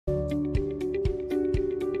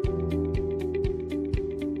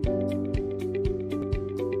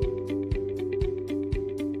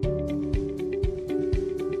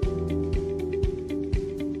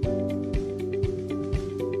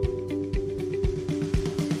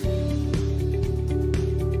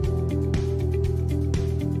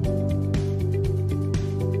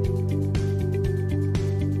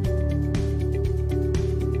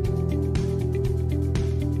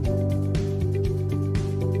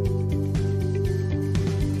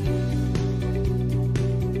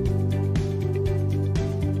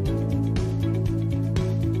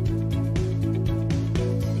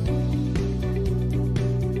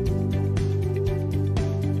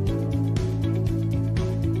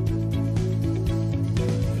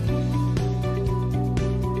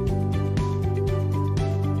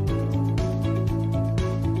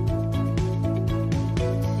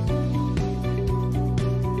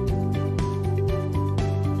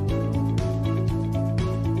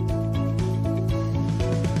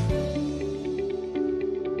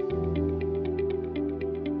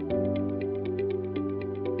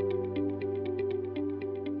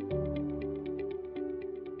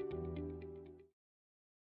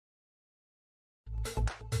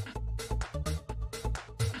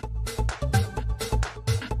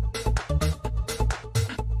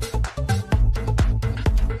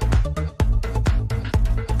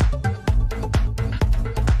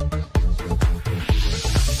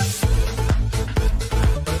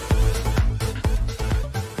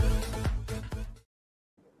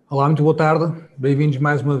Olá, muito boa tarde. Bem-vindos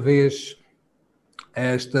mais uma vez a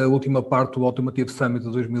esta última parte do Automotive Summit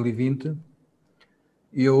de 2020.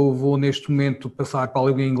 Eu vou neste momento passar para a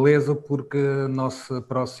língua inglesa porque a nossa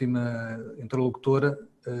próxima interlocutora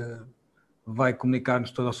vai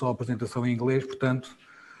comunicar-nos toda a sua apresentação em inglês. Portanto,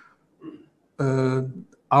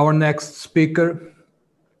 our next speaker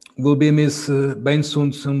will be Miss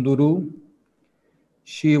Beysun Sen Duru.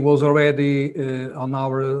 She was already on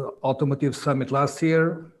our Automotive Summit last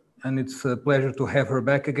year, and it's a pleasure to have her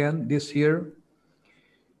back again this year.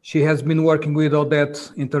 She has been working with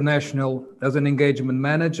Odette International as an engagement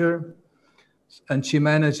manager, and she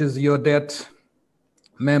manages the Odette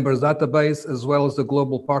members database as well as the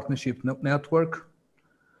global partnership network.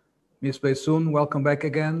 Ms. Beysun, welcome back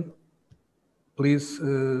again. Please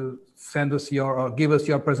send us or give us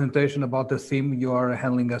your presentation about the theme you are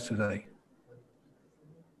handling us today.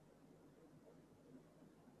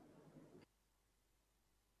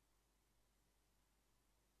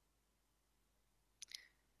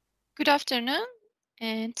 Good afternoon,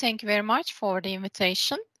 and thank you very much for the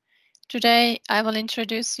invitation. Today, I will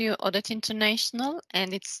introduce you Odette International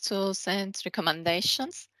and its tools and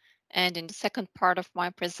recommendations. And in the second part of my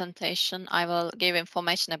presentation, I will give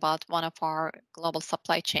information about one of our global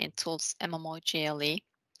supply chain tools, MMOGLE.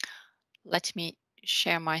 Let me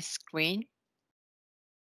share my screen.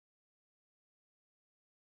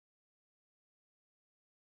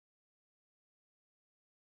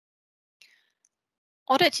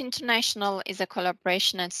 Odette International is a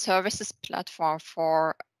collaboration and services platform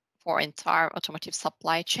for entire automotive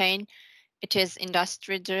supply chain. It is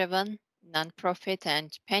industry-driven, non-profit,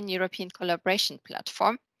 and pan-European collaboration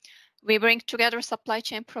platform. We bring together supply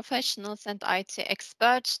chain professionals and IT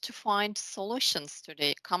experts to find solutions to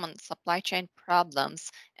the common supply chain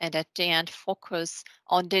problems, and at the end focus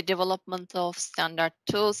on the development of standard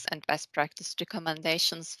tools and best practice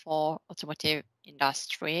recommendations for automotive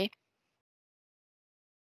industry.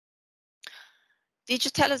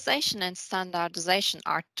 Digitalization and standardization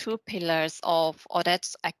are two pillars of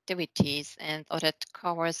Odette's activities, and Odette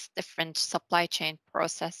covers different supply chain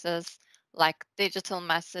processes like digital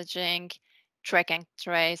messaging, track and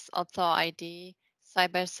trace, auto ID,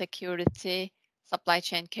 cybersecurity, supply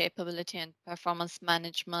chain capability and performance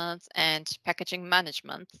management, and packaging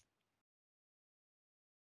management.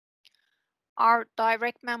 Our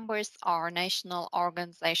direct members are national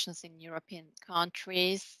organizations in European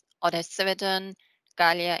countries, Odette Sweden,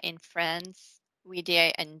 Gallia in France,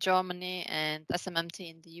 VDA in Germany, and SMMT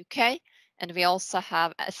in the UK. And we also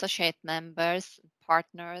have associate members,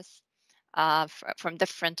 partners from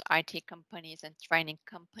different IT companies and training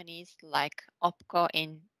companies like OPCO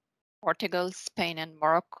in Portugal, Spain, and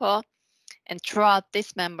Morocco. And throughout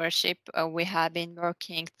this membership, we have been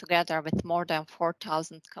working together with more than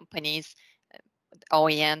 4,000 companies,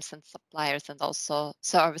 OEMs and suppliers, and also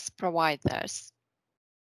service providers.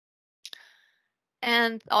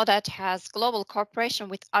 And Odette has global cooperation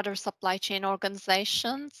with other supply chain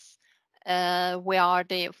organizations. We are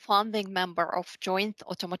the founding member of Joint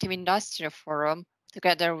Automotive Industry Forum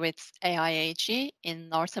together with AIAG in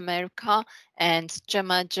North America and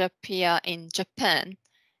JAMA JAPIA in Japan.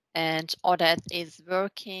 And Odette is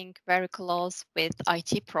working very close with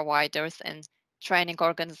IT providers and training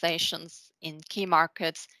organizations in key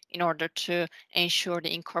markets in order to ensure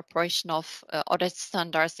the incorporation of Odette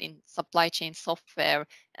standards in supply chain software,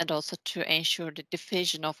 and also to ensure the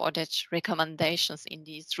diffusion of Odette recommendations in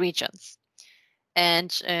these regions.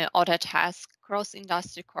 And Odette has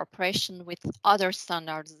cross-industry cooperation with other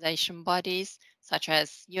standardization bodies such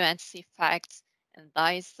as UNC FACTS and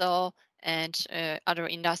ISO, and other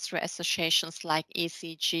industry associations like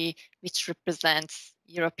ECG, which represents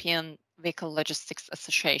European Vehicle Logistics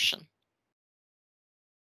Association.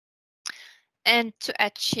 And to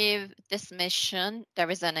achieve this mission,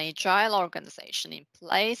 there is an agile organization in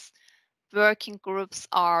place. Working groups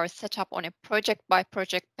are set up on a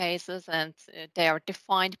project-by-project basis, and they are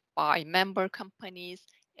defined by member companies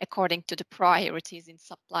according to the priorities in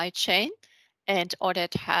supply chain. And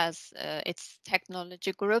Odette has its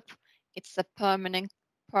technology group. It's a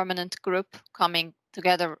permanent group coming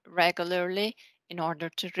together regularly in order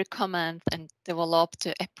to recommend and develop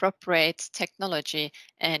the appropriate technology,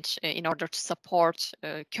 and in order to support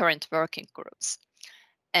current working groups.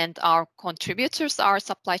 And our contributors are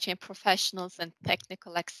supply chain professionals and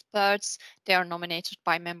technical experts. They are nominated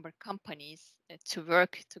by member companies to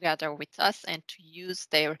work together with us and to use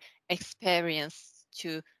their experience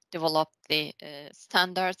to develop the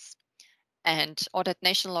standards. And Odette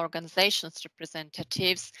national organizations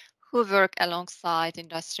representatives who work alongside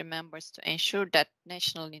industry members to ensure that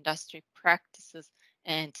national industry practices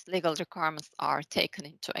and legal requirements are taken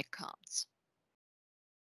into account.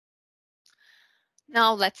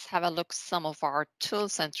 Now let's have a look at some of our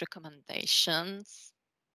tools and recommendations.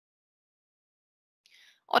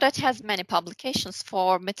 Odette has many publications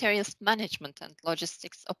for materials management and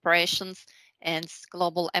logistics operations, and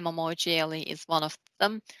Global MMO GLE is one of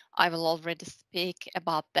them. I will already speak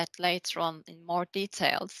about that later on in more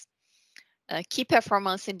details. Key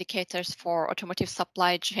performance indicators for automotive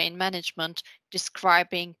supply chain management,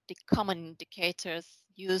 describing the common indicators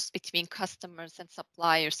used between customers and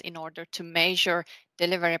suppliers in order to measure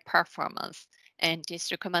delivery performance. And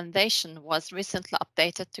this recommendation was recently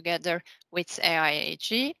updated together with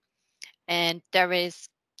AIAG. And there is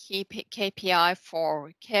key KPI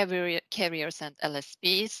for carriers and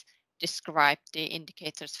LSPs, describe the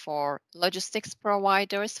indicators for logistics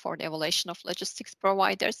providers, for the evaluation of logistics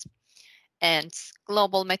providers. And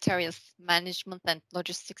Global Materials Management and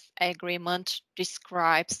Logistics Agreement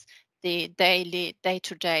describes the daily,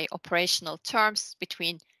 day-to-day operational terms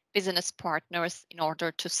between business partners in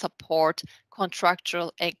order to support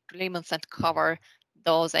contractual agreements and cover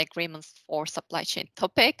those agreements for supply chain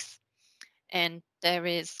topics. And there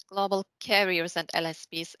is Global Carriers and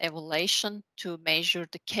LSPs evaluation to measure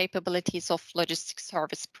the capabilities of logistics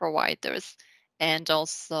service providers, and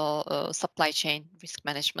also supply chain risk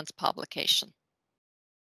management publication.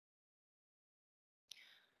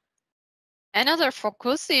 Another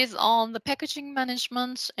focus is on the packaging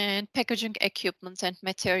management, and packaging equipment and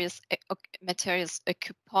materials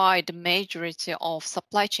occupy the majority of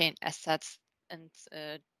supply chain assets, and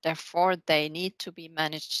therefore they need to be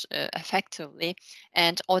managed effectively.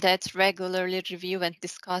 And Odette regularly review and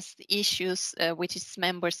discuss the issues with its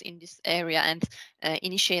members in this area and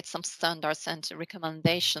initiate some standards and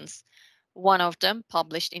recommendations. One of them,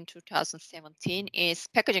 published in 2017, is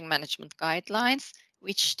Packaging Management Guidelines,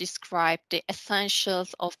 which describe the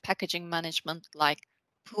essentials of packaging management like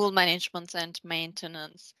pool management and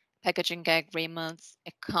maintenance, packaging agreements,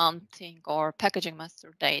 accounting, or packaging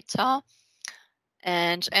master data.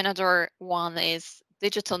 And another one is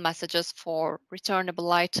digital messages for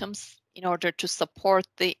returnable items in order to support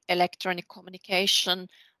the electronic communication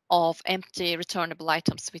of empty returnable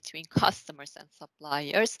items between customers and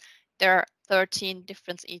suppliers. There are 13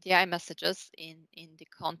 different EDI messages in the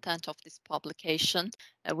content of this publication,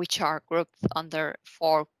 which are grouped under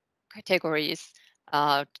 4 categories: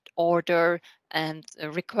 order and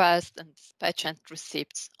request and dispatch and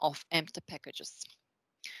receipts of empty packages.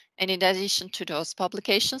 And in addition to those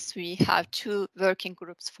publications, we have 2 working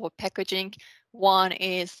groups for packaging. One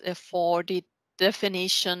is for the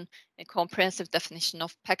definition, a comprehensive definition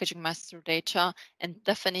of packaging master data and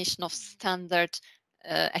definition of standard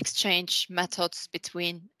exchange methods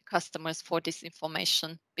between customers for this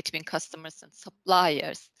information between customers and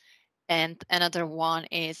suppliers. And another one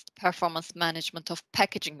is performance management of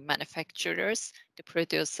packaging manufacturers, the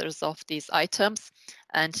producers of these items.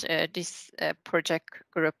 And this project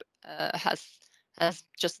group has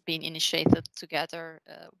just been initiated together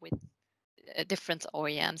with different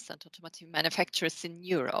OEMs and automotive manufacturers in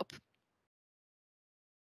Europe.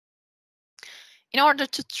 In order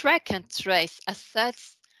to track and trace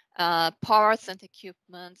assets, parts and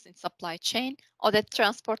equipments in supply chain, Odette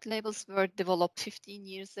transport labels were developed 15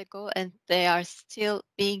 years ago, and they are still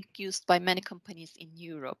being used by many companies in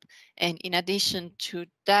Europe. And in addition to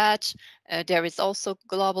that, there is also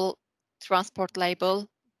global transport label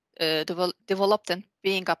developed and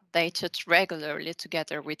being updated regularly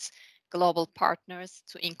together with global partners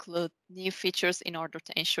to include new features in order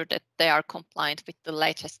to ensure that they are compliant with the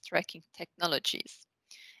latest tracking technologies.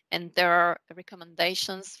 And there are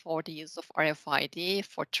recommendations for the use of RFID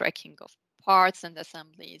for tracking of parts and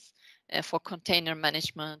assemblies, for container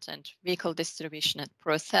management and vehicle distribution and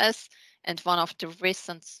process. And one of the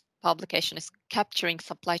recent publications is Capturing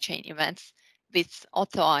Supply Chain Events with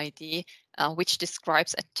Auto ID, which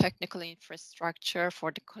describes a technical infrastructure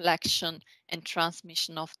for the collection and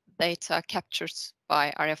transmission of data captured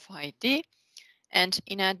by RFID. And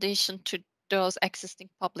in addition to those existing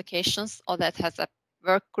publications, Odette has a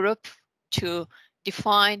work group to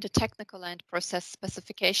define the technical and process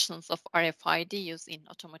specifications of RFID use in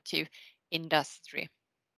automotive industry.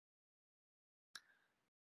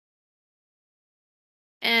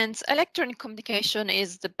 And electronic communication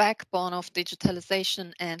is the backbone of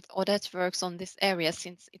digitalization, and Odette works on this area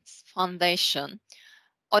since its foundation.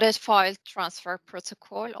 Odette File Transfer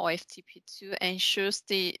Protocol, OFTP2, ensures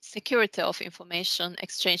the security of information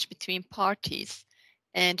exchange between parties.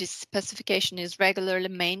 And its specification is regularly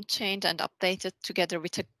maintained and updated together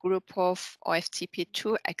with a group of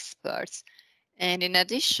OFTP2 experts. And in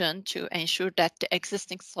addition, to ensure that the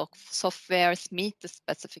existing softwares meet the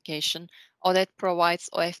specification, Odette provides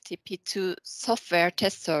OFTP2 software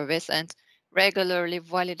test service and regularly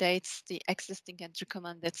validates the existing and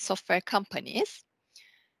recommended software companies.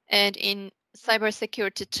 And in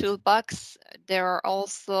cybersecurity toolbox, there are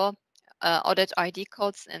also Odette ID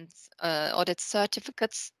codes and Odette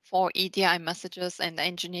certificates for EDI messages and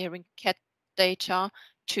engineering CAT data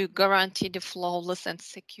to guarantee the flawless and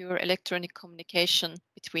secure electronic communication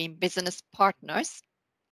between business partners.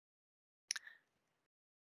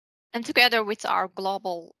 And together with our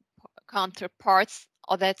global counterparts,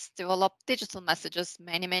 Odette developed digital messages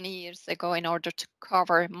many years ago in order to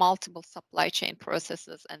cover multiple supply chain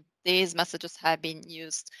processes. And these messages have been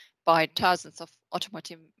used by thousands of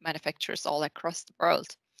automotive manufacturers all across the world.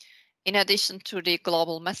 In addition to the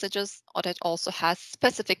global messages, Odette also has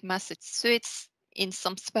specific message suites in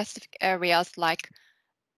some specific areas like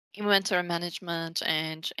inventory management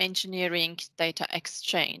and engineering data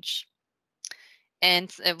exchange.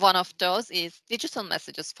 And one of those is digital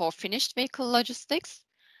messages for finished vehicle logistics.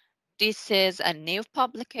 This is a new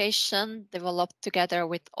publication developed together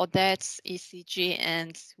with Odette, ECG,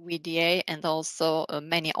 and VDA, and also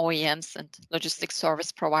many OEMs and logistics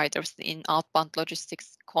service providers in outbound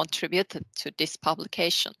logistics contributed to this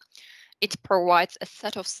publication. It provides a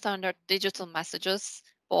set of standard digital messages,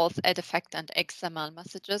 both EDIFACT and XML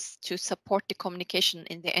messages, to support the communication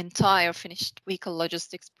in the entire finished vehicle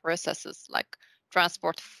logistics processes like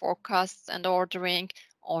transport forecasts and ordering,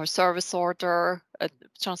 or service order,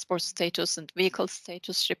 transport status and vehicle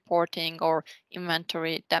status reporting, or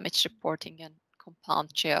inventory damage reporting and compound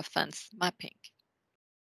geofence mapping.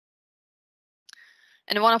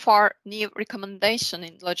 And one of our new recommendations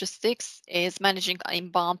in logistics is managing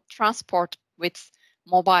inbound transport with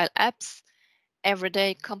mobile apps.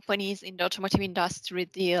 Everyday companies in the automotive industry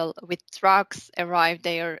deal with trucks arrive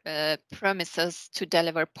their premises to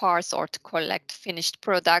deliver parts or to collect finished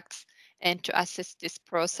products. And to assist this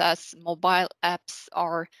process, mobile apps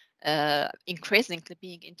are increasingly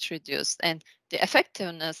being introduced. And the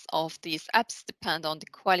effectiveness of these apps depend on the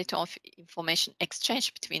quality of information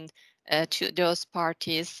exchange between to those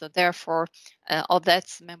parties. So therefore,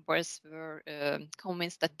 Odette's members were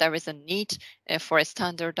convinced that there is a need for a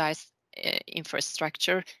standardized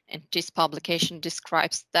infrastructure, and this publication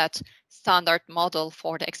describes that standard model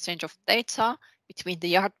for the exchange of data between the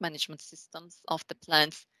yard management systems of the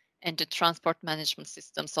plants and the transport management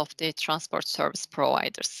systems of the transport service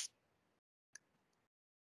providers.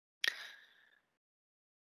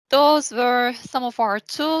 Those were some of our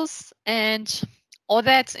tools, and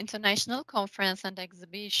Odette's International Conference and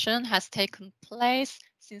Exhibition has taken place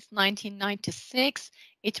since 1996.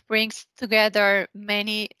 It brings together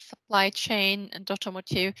many supply chain and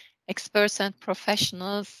automotive experts and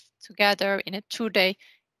professionals together in a two-day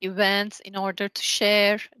event in order to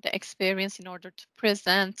share the experience, in order to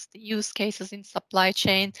present the use cases in supply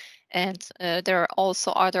chain. And there are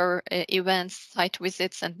also other events, site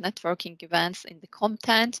visits and networking events in the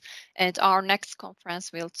content. And our next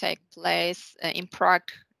conference will take place in Prague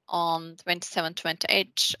on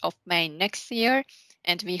 27-28 of May next year.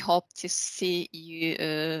 And we hope to see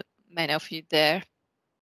you, many of you there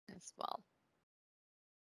as well.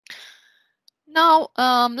 Now,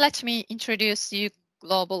 let me introduce you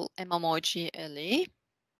Global MMOGLE.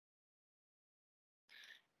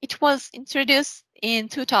 It was introduced in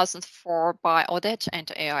 2004 by Odette and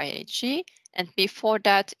AIAG, and before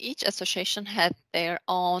that, each association had their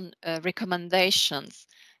own recommendations,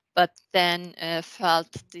 but then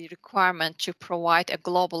felt the requirement to provide a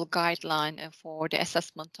global guideline for the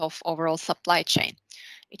assessment of overall supply chain.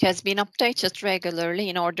 It has been updated regularly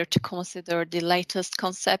in order to consider the latest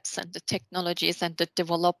concepts and the technologies and the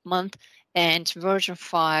development, and version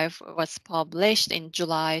 5 was published in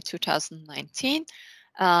July 2019.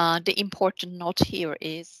 The important note here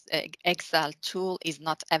is Excel tool is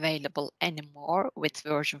not available anymore with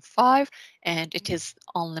version 5, and it is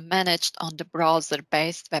only managed on the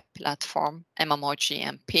browser-based web platform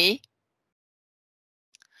MMOGMP.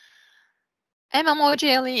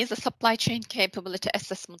 MMOGLE is a supply chain capability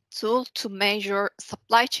assessment tool to measure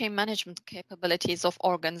supply chain management capabilities of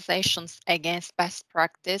organizations against best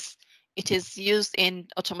practice. It is used in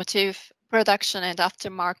automotive production and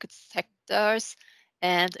aftermarket sectors.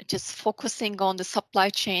 and it is focusing on the supply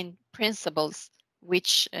chain principles,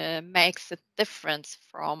 which makes it different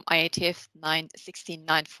from IATF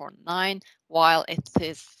 16949, while it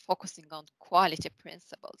is focusing on quality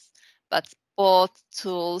principles. But both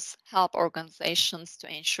tools help organizations to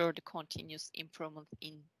ensure the continuous improvement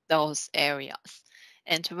in those areas.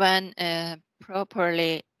 And when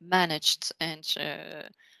properly managed and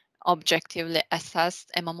objectively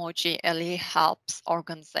assessed, MMOGLE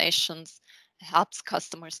helps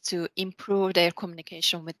customers to improve their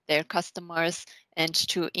communication with their customers and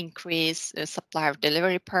to increase supplier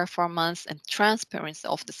delivery performance and transparency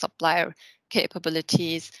of the supplier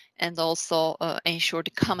capabilities, and also ensure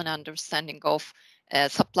the common understanding of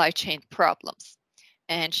supply chain problems.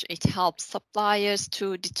 And it helps suppliers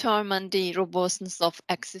to determine the robustness of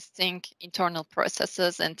existing internal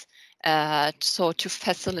processes, and so to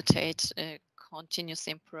facilitate continuous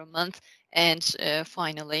improvement, and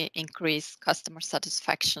finally increase customer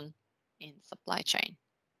satisfaction in supply chain.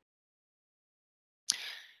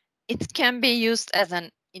 It can be used as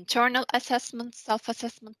an internal assessment,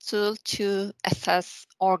 self-assessment tool to assess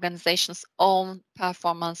organizations' own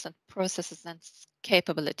performance and processes and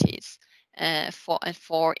capabilities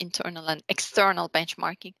for internal and external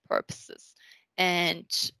benchmarking purposes.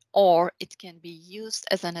 Or it can be used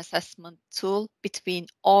as an assessment tool between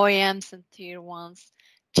OEMs and tier ones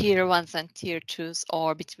and tier twos,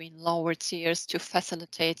 or between lower tiers, to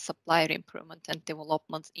facilitate supplier improvement and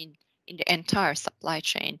development in the entire supply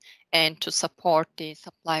chain and to support the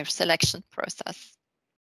supplier selection process.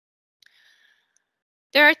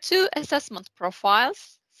 There are two assessment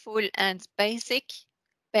profiles, full and basic.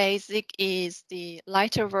 Basic is the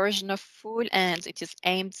lighter version of full, and it is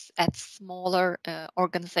aimed at smaller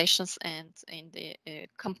organizations and in the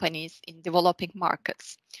companies in developing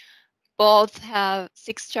markets. Both have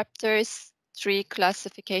 6 chapters, 3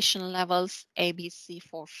 classification levels, ABC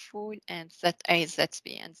for full and ZA,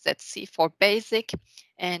 ZB, and ZC for basic,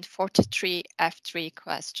 and 43 F3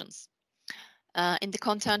 questions. In the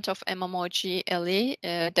content of MMOGLE,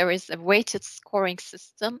 there is a weighted scoring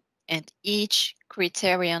system, and each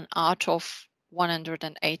criterion out of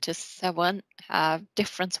 187 have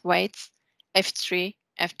different weights, F3,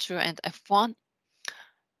 F2, and F1.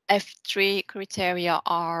 F3 criteria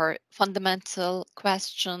are fundamental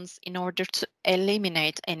questions in order to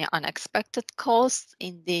eliminate any unexpected costs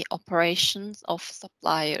in the operations of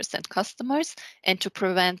suppliers and customers, and to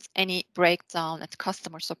prevent any breakdown at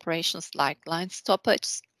customers' operations like line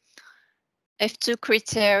stoppage. F2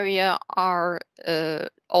 criteria are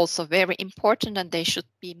also very important, and they should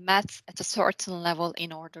be met at a certain level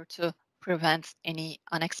in order to prevent any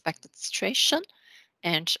unexpected situation.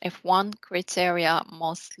 And F1 criteria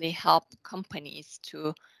mostly help companies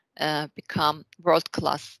to become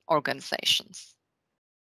world-class organizations.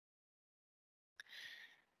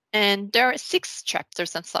 And there are 6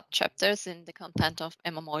 chapters and sub-chapters in the content of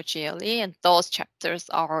MMOGLE, and those chapters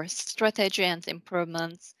are strategy and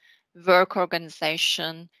improvements, work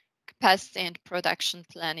organization, capacity and production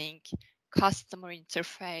planning, customer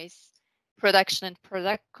interface, production and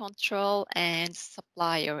product control, and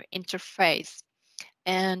supplier interface.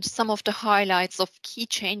 And some of the highlights of key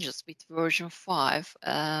changes with version 5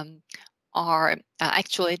 are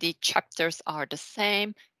actually the chapters are the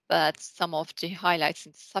same, but some of the highlights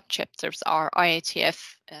in the sub-chapters are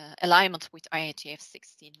IATF alignment with IATF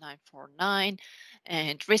 16949,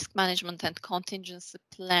 and risk management and contingency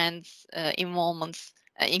plans involvements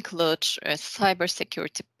include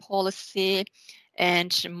cybersecurity policy,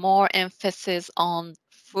 and more emphasis on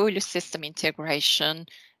full system integration,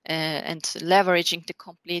 and leveraging the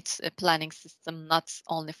complete planning system, not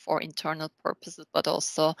only for internal purposes, but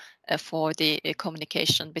also for the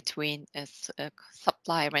communication between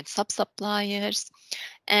supplier and sub-suppliers,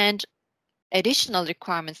 and additional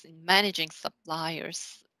requirements in managing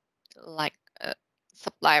suppliers, like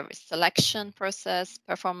supplier selection process,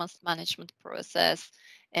 performance management process,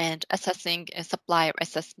 and assessing supplier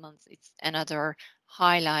assessments. It's another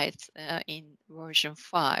highlight in version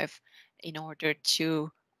 5 in order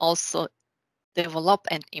to also develop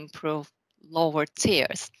and improve lower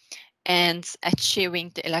tiers, and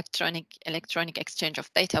achieving the electronic exchange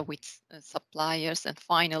of data with suppliers, and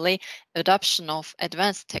finally adoption of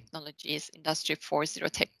advanced technologies, Industry 4.0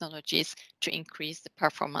 technologies, to increase the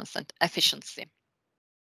performance and efficiency.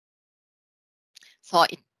 So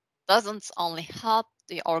it doesn't only help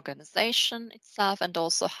the organization itself, and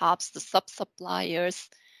also helps the sub-suppliers,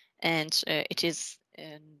 and it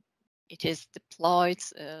is deployed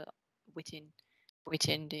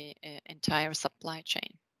within the entire supply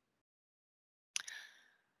chain.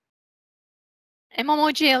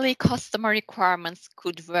 MMOGLE customer requirements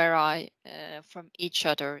could vary from each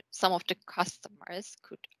other. Some of the customers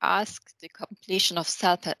could ask the completion of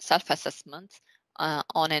self-assessment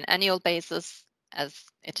on an annual basis, as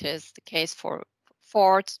it is the case for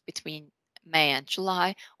Ford between May and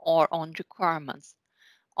July, or on requirements.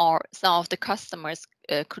 Or some of the customers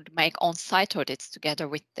could make on-site audits together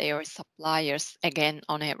with their suppliers, again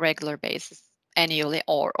on a regular basis, annually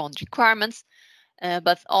or on requirements.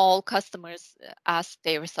 But all customers ask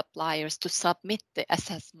their suppliers to submit the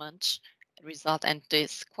assessment result and the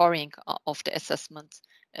scoring of the assessment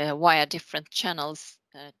via different channels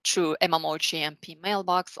through MMO GMP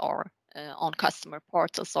mailbox or on customer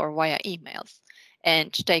portals or via emails.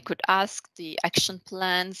 And they could ask the action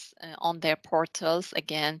plans on their portals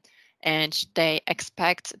again, and they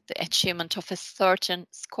expect the achievement of a certain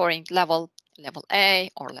scoring level, level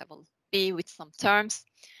A or level B with some terms.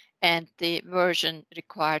 And the version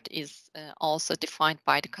required is also defined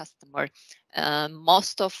by the customer.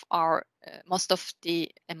 Most of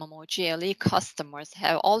the MMOGLE customers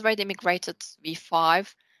have already migrated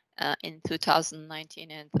V5 in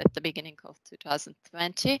 2019 and at the beginning of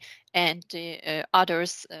 2020, and the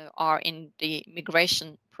others are in the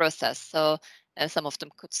migration process. So some of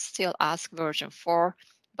them could still ask version 4,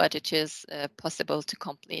 but it is possible to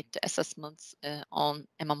complete the assessments on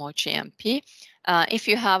MMOGMP. If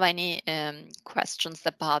you have any questions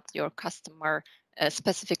about your customer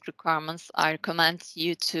specific requirements, I recommend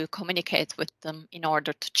you to communicate with them in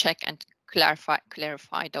order to check and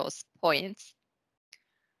clarify those points.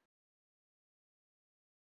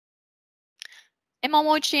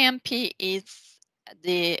 MMOGMP is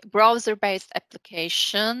the browser-based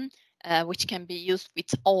application which can be used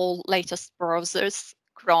with all latest browsers: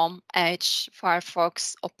 Chrome, Edge,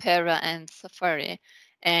 Firefox, Opera, and Safari.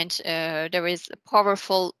 And there is a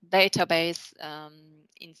powerful database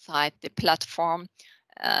inside the platform.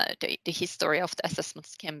 The history of the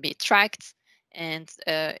assessments can be tracked, and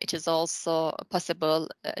it is also possible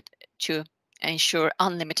to ensure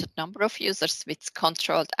unlimited number of users with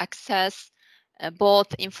controlled access.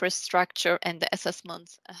 Both infrastructure and the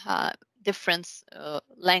assessments have different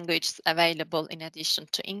languages available in addition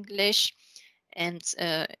to English, and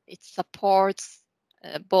it supports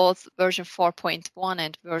both version 4.1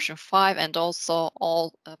 and version 5, and also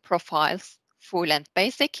all profiles, full and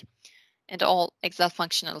basic, and all Excel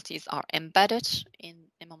functionalities are embedded in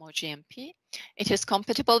MMOGMP. It is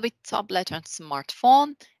compatible with tablet and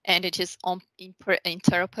smartphone, and it is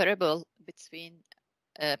interoperable between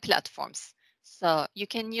platforms. So you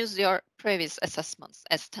can use your previous assessments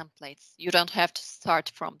as templates. You don't have to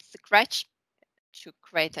start from scratch to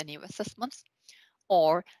create a new assessment.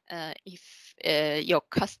 Or if your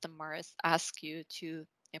customers ask you to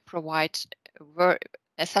provide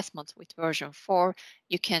assessments with version 4,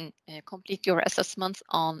 you can complete your assessments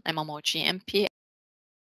on MMOGMP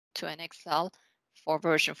to an Excel for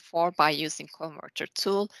version 4 by using converter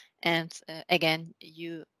tool. And again,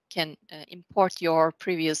 you can import your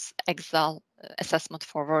previous Excel assessment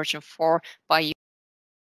for version 4 by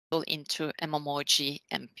using into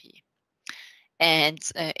MMOGMP. And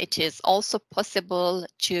it is also possible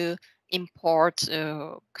to import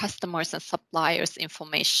customers and suppliers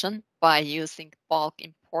information by using bulk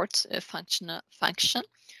import function.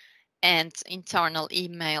 And internal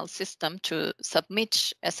email system to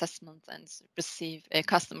submit assessments and receive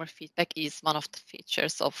customer feedback is one of the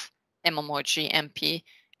features of MMOGMP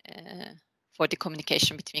for the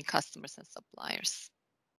communication between customers and suppliers.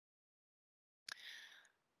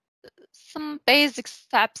 Some basic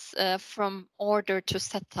steps from order to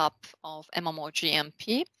setup of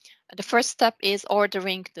MMOGMP. The first step is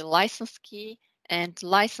ordering the license key, and the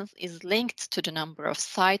license is linked to the number of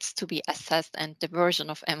sites to be assessed and the version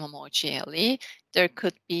of MMOGLE. There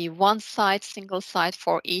could be one site, single site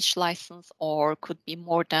for each license, or could be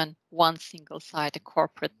more than one single site, a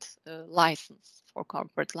corporate license for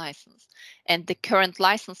corporate license. And the current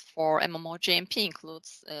license for MMOGMP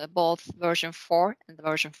includes both version 4 and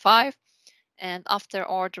version 5. And after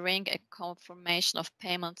ordering, a confirmation of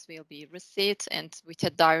payments will be received, and with a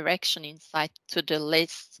direction inside to the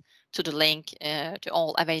list, to the link to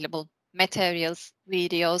all available materials,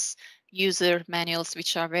 videos, user manuals,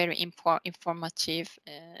 which are very informative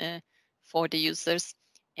for the users,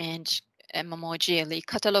 and MMOGLE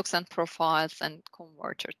catalogs and profiles and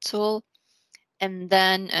converter tool. And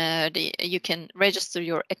then you can register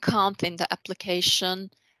your account in the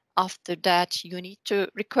application. After that, you need to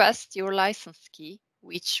request your license key,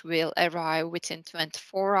 which will arrive within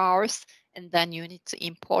 24 hours, and then you need to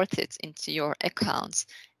import it into your accounts.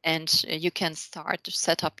 And you can start to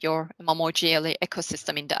set up your MMOGLE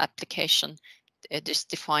ecosystem in the application just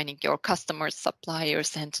defining your customers,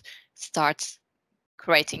 suppliers, and start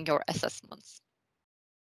creating your assessments.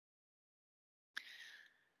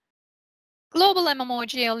 Global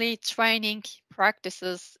MMO-GLE training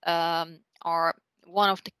practices are one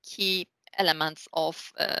of the key elements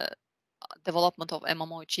of development of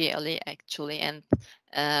MMO-GLE actually, and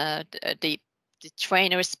the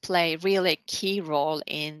trainers play really a key role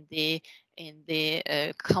in the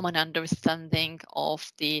common understanding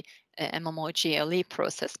of the MMO-GLE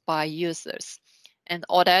process by users. And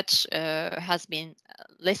Odette has been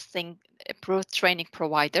listing approved training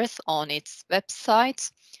providers on its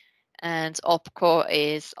website. And OPCO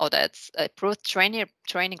is Odette's approved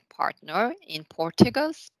training partner in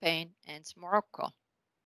Portugal, Spain, and Morocco.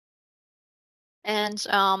 And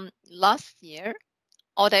last year,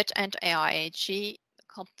 Odette and AIAG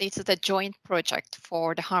completed a joint project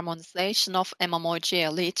for the harmonization of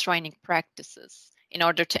MMO-GLE training practices in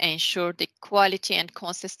order to ensure the quality and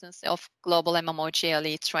consistency of global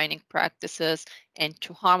MMO-GLE training practices and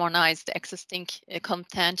to harmonize the existing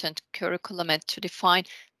content and curriculum and to define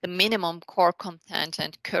the minimum core content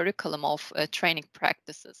and curriculum of training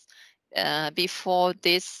practices. Before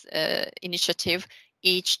this initiative,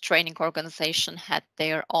 each training organization had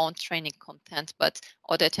their own training content, but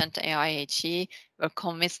Odette and AIAG were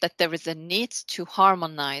convinced that there is a need to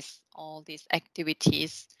harmonize all these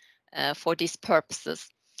activities for these purposes.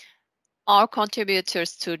 Our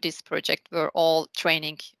contributors to this project were all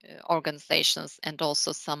training organizations and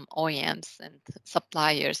also some OEMs and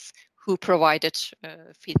suppliers who provided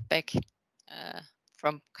feedback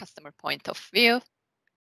from customer point of view.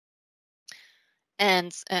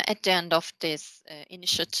 And at the end of this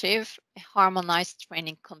initiative, a harmonized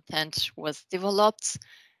training content was developed.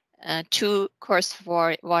 Two course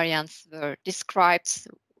variants were described.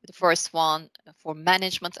 The first one for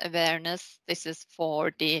management awareness. This is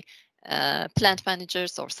for the plant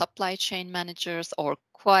managers or supply chain managers or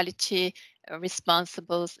quality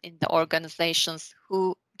responsibles in the organizations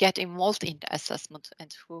who get involved in the assessment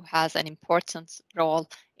and who has an important role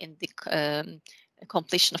in the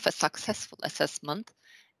completion of a successful assessment.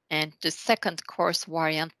 And the second course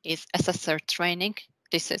variant is assessor training.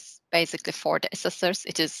 This is basically for the assessors.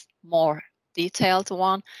 It is more detailed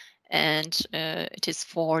one, and it is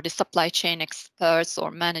for the supply chain experts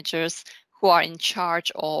or managers who are in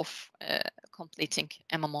charge of completing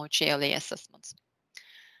MMO-GLE assessments.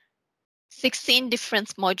 16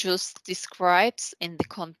 different modules described in the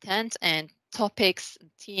content and topics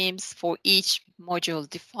and themes for each module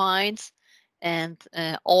defined, and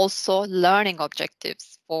also learning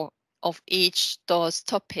objectives of each those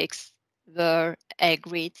topics were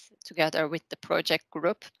agreed together with the project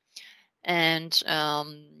group. And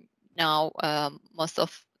now most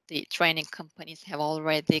of the training companies have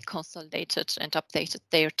already consolidated and updated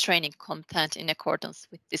their training content in accordance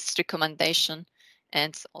with this recommendation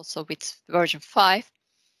and also with version 5.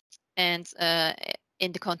 And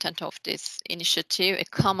in the content of this initiative, a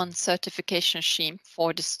common certification scheme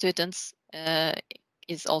for the students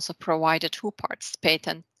is also provided who participate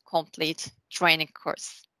and complete training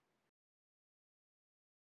course.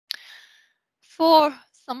 For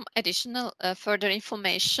some additional further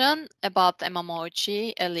information about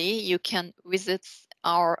MMO-GLE, you can visit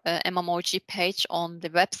our MMO-G page on the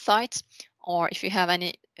website, or if you have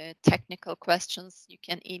any technical questions, you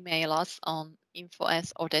can email us on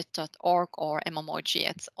info@odette.org or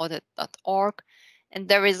mmog@odette.org. And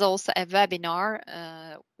there is also a webinar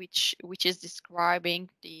which is describing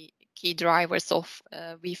the key drivers of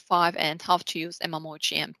V5 and how to use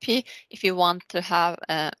MMO-GMP. If you want to have,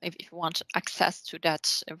 if you want access to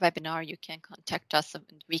that webinar, you can contact us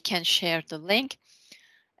and we can share the link.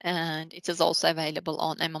 And it is also available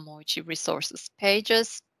on MMO-G resources page.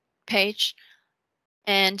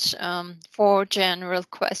 And for general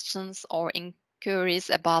questions or inquiries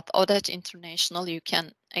about Odette International, you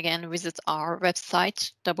can again visit our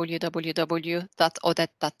website www.odette.org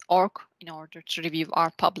in order to review our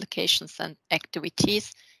publications and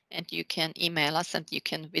activities. And you can email us and you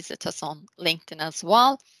can visit us on LinkedIn as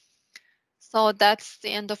well. So that's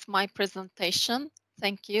the end of my presentation.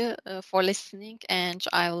 Thank you for listening, and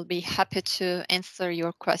I will be happy to answer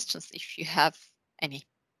your questions if you have any.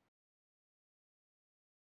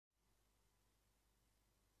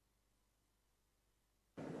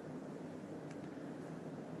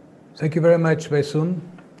 Thank you very much, Beysun,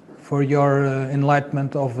 for your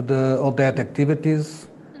enlightenment of the Odette activities,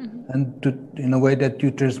 and in a way that you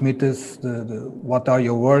transmit us what are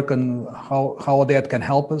your work and how Odette can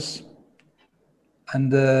help us.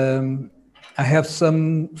 And I have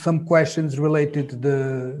some questions related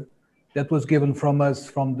to that was given from us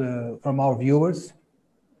from our viewers.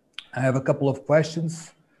 I have a couple of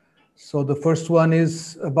questions. So the first one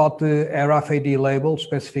is about the RFID label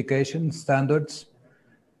specification standards.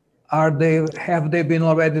 Have they been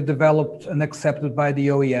already developed and accepted by the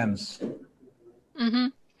OEMs? Mm-hmm.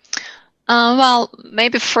 Well,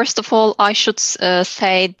 maybe first of all, I should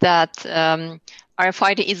say that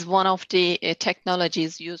RFID is one of the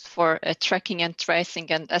technologies used for tracking and tracing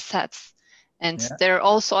and assets. And there are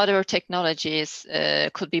also other technologies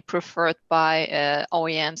could be preferred by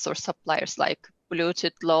OEMs or suppliers like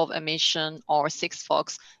Bluetooth low emission or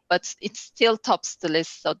Sigfox, but it still tops the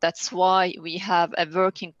list. So that's why we have a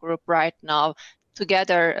working group right now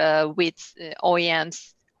together with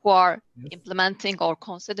OEMs who are implementing or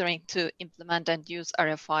considering to implement and use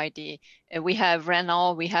RFID. We have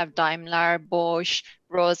Renault, we have Daimler, Bosch,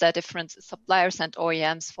 Rosa, different suppliers and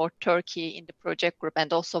OEMs for Turkey in the project group,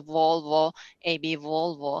 and also Volvo, AB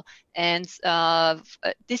Volvo. And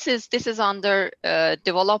this is under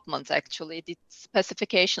development, actually, the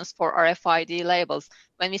specifications for RFID labels.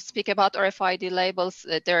 When we speak about RFID labels,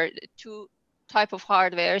 there are two type of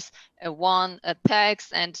hardwares, one tags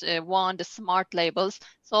and one the smart labels.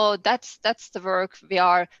 So that's the work we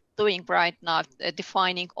are doing right now,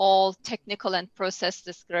 defining all technical and process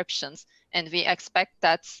descriptions, and we expect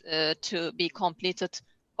that to be completed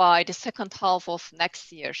by the second half of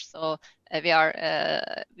next year. So we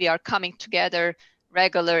are coming together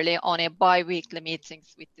regularly on a bi-weekly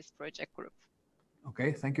meetings with this project group.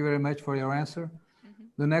 Okay, thank you very much for your answer.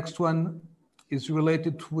 The next one is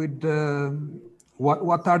related with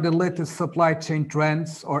what are the latest supply chain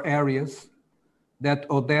trends or areas that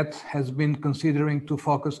Odette has been considering to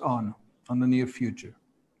focus on the near future?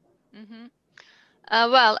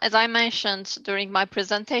 Well, as I mentioned during my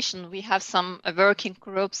presentation, we have some working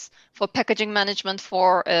groups for packaging management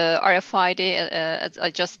for RFID, as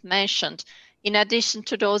I just mentioned. In addition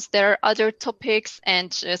to those, there are other topics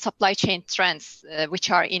and supply chain trends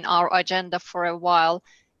which are in our agenda for a while.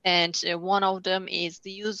 And one of them is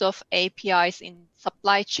the use of APIs in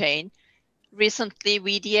supply chain. Recently,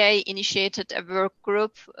 VDA initiated a work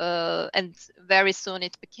group, and very soon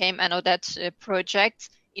it became an Odette project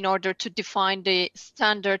in order to define the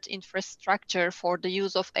standard infrastructure for the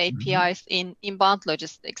use of APIs in inbound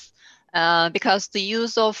logistics. Because the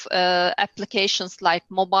use of applications like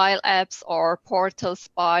mobile apps or portals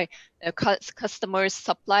by customers,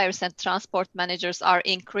 suppliers, and transport managers are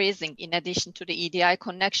increasing in addition to the EDI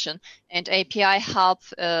connection, and API help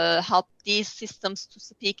these systems to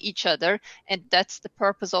speak each other, and that's the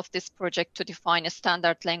purpose of this project, to define a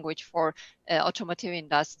standard language for automotive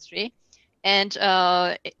industry. And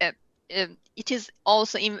it is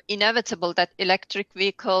also inevitable that electric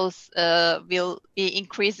vehicles will be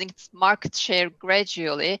increasing its market share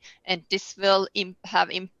gradually, and this will have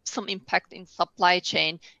some impact in supply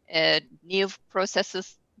chain. New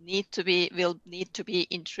processes will need to be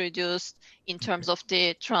introduced in terms of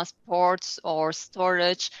the transports or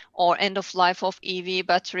storage or end of life of EV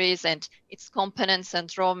batteries and its components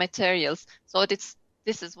and raw materials. So this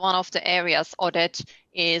is one of the areas Odette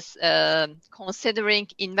is considering,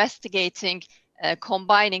 investigating,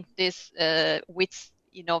 combining this with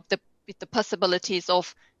the possibilities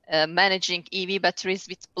of managing EV batteries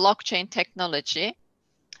with blockchain technology.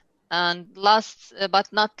 And last but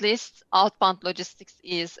not least, outbound logistics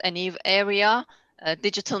is a new area.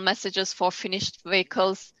 Digital messages for finished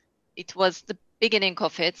vehicles. It was the beginning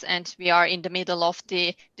of it, and we are in the middle of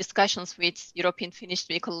the discussions with European Finished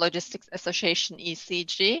Vehicle Logistics Association,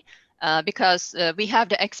 ECG, because we have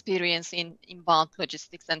the experience in inbound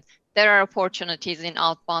logistics, and there are opportunities in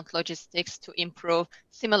outbound logistics to improve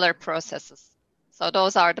similar processes. So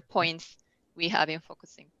those are the points we have been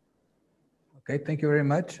focusing. Okay, thank you very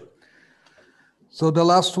much. So the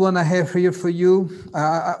last one I have here for you,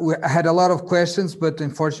 I had a lot of questions, but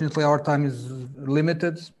unfortunately our time is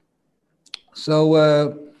limited. So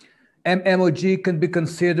MOG can be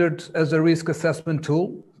considered as a risk assessment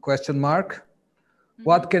tool, ?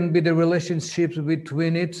 What can be the relationships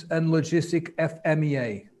between it and logistic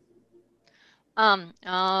FMEA?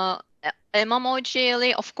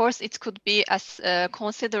 MMOGLE, of course, it could be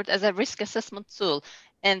considered as a risk assessment tool.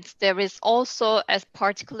 And there is also a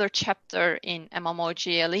particular chapter in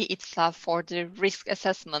MMOGLE itself for the risk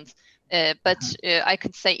assessment. But I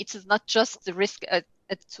could say it is not just the risk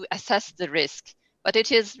to assess the risk, but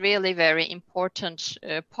it is really very important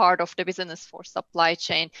part of the business for supply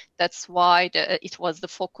chain. That's why it was the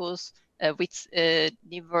focus with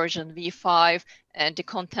new version V5 and the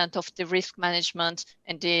content of the risk management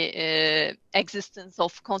and the existence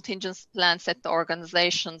of contingency plans at the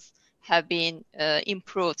organizations have been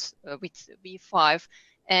improved with V5.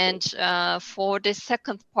 And for the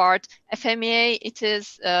second part, FMEA,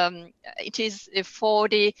 it is for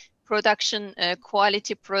the production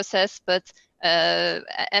quality process, but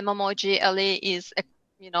MMOGLE is,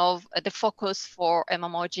 the focus for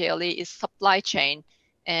MMOGLE is supply chain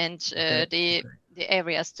and the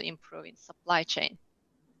areas to improve in supply chain.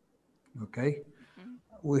 Okay.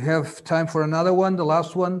 We have time for another one, the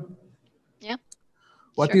last one. Yeah.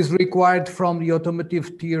 What is required from the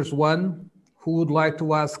automotive tiers 1 who would like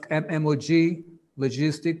to ask MMOG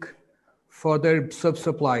logistic for their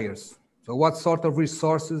sub-suppliers? So what sort of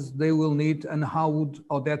resources they will need and how would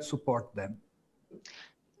Odette support them?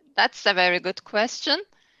 That's a very good question.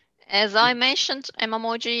 As I mentioned,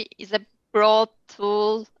 MMOG is a broad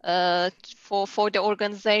tool for the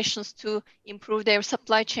organizations to improve their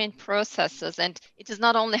supply chain processes. And it is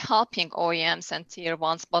not only helping OEMs and tier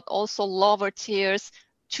 1s, but also lower tiers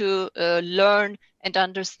to learn and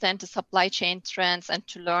understand the supply chain trends and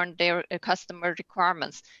to learn their customer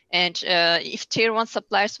requirements. And if tier 1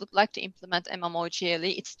 suppliers would like to implement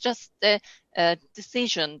MMOGLE, it's just the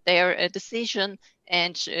decision, their decision,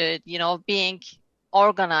 and being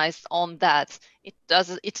organized on that.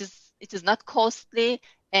 It is not costly,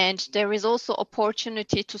 and there is also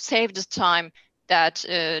opportunity to save the time that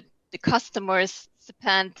the customers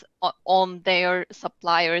spend on their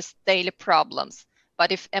suppliers' daily problems.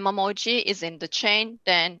 But if MMOG is in the chain,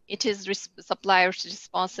 then it is suppliers'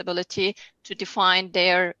 responsibility to define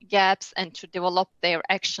their gaps and to develop their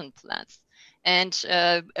action plans. And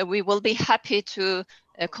we will be happy to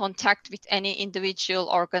contact with any individual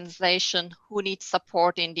organization who needs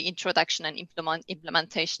support in the introduction and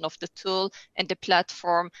implementation of the tool and the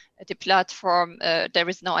platform. There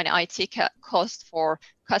is no any IT cost for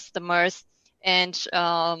customers. And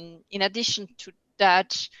in addition to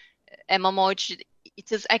that, MMOG,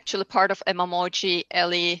 it is actually part of MMOG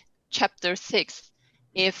LE Chapter 6.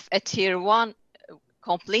 If a Tier 1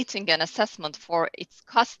 completing an assessment for its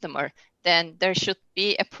customer, then there should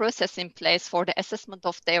be a process in place for the assessment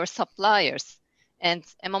of their suppliers. And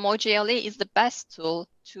MMOGLE is the best tool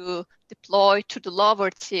to deploy to the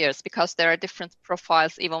lower tiers because there are different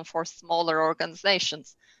profiles even for smaller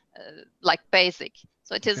organizations, like BASIC.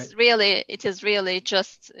 So it is really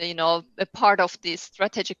just, a part of the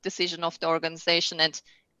strategic decision of the organization and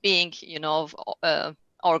being,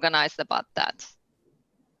 organized about that.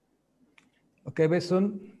 Okay,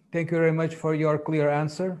 Beysun, thank you very much for your clear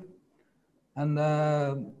answer. And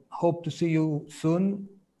hope to see you soon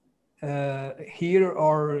here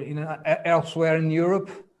or elsewhere in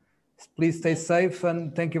Europe. Please stay safe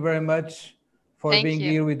and thank you very much for being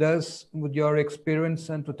here with us, with your experience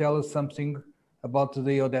and to tell us something about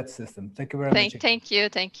the Odette system. Thank you very much. Thank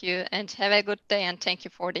you. And have a good day and thank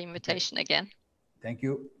you for the invitation again. Thank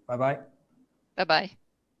you. Bye-bye.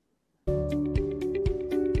 Bye-bye.